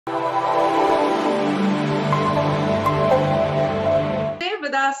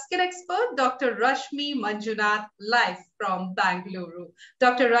skin expert, Dr. Rashmi Manjunath, live from Bangalore.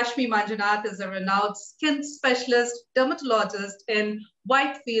 Dr. Rashmi Manjunath is a renowned skin specialist, dermatologist in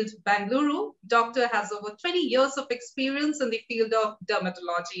Whitefield, Bangalore. Doctor has over 20 years of experience in the field of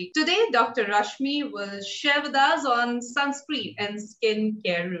dermatology. Today, Dr. Rashmi will share with us on sunscreen and skin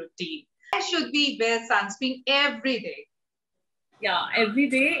care routine. Why should we wear sunscreen every day? Yeah, every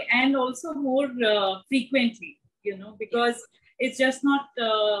day and also more frequently, because it's just not,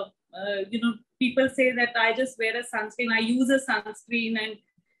 people say that I just wear a sunscreen, I use a sunscreen and,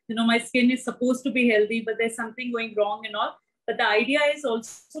 my skin is supposed to be healthy, but there's something going wrong and all. But the idea is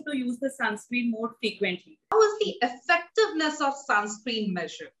also to use the sunscreen more frequently. How is the effectiveness of sunscreen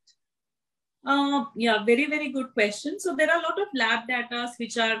measured? Yeah, very, very good question. So there are a lot of lab data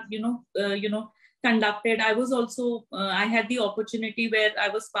which are, conducted. I was also, I had the opportunity where I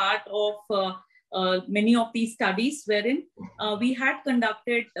was part of many of these studies wherein we had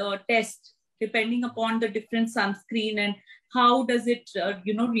conducted tests depending upon the different sunscreen and how does it,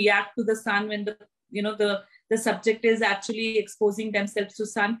 react to the sun when the subject is actually exposing themselves to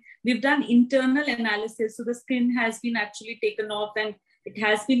sun. We've done internal analysis. So the skin has been actually taken off and it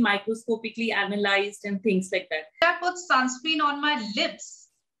has been microscopically analyzed and things like that. I put sunscreen on my lips.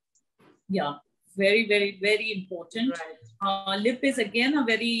 Yeah. Very, very, very important. Right. Lip is again a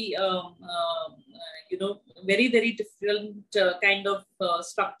very, very, very different kind of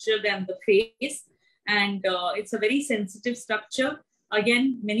structure than the face. And it's a very sensitive structure.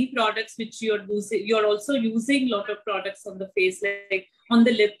 Again, many products which you're using, you're also using a lot of products on the face, like on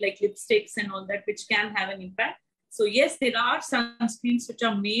the lip, like lipsticks and all that, which can have an impact. So yes, there are sunscreens which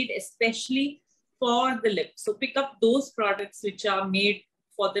are made especially for the lip. So pick up those products which are made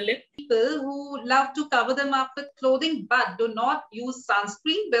for the lip. People who love to cover them up with clothing but do not use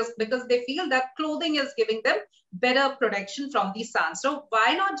sunscreen because they feel that clothing is giving them better protection from the sun. So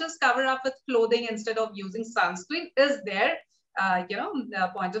why not just cover up with clothing instead of using sunscreen? Is there, a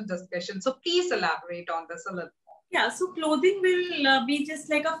point of discussion. So please elaborate on this a little more. Yeah, so clothing will be just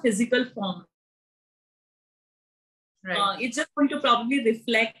like a physical form. Right. It's just going to probably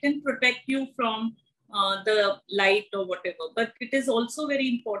reflect and protect you from the light or whatever. But it is also very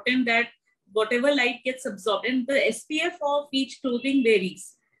important that whatever light gets absorbed, and the SPF of each clothing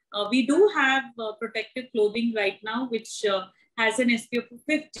varies. We do have protective clothing right now, which has an SPF of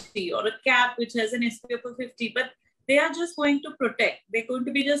 50 or a cap which has an SPF of 50, but they are just going to protect. They're going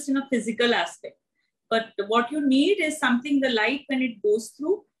to be just in a physical aspect. But what you need is something, the light when it goes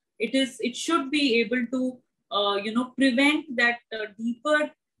through, it should be able to, prevent that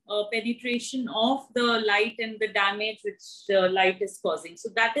deeper penetration of the light and the damage which light is causing. So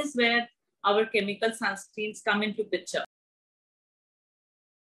that is where our chemical sunscreens come into picture.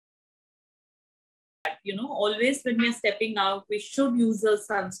 Always when we are stepping out, we should use a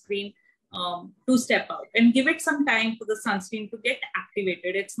sunscreen to step out and give it some time for the sunscreen to get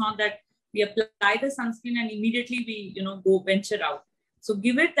activated. It's not that we apply the sunscreen and immediately we, go venture out. So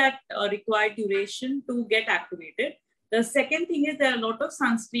give it that required duration to get activated. The second thing is there are a lot of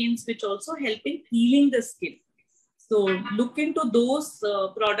sunscreens which also help in healing the skin. So look into those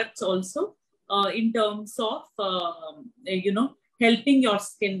products also in terms of, helping your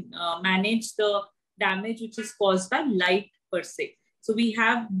skin manage the damage which is caused by light per se. So we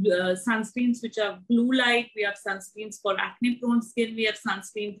have sunscreens which are blue light. We have sunscreens for acne prone skin. We have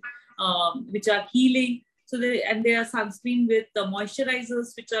sunscreens which are healing. So there are sunscreen with the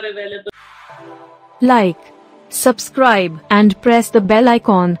moisturizers which are available. Like, subscribe and press the bell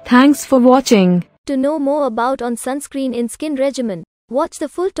icon. Thanks for watching. To know more about on Sunscreen in Skin Regimen, watch the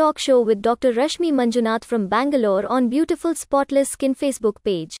full talk show with Dr. Rashmi Manjunath from Bangalore on Beautiful Spotless Skin Facebook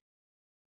page.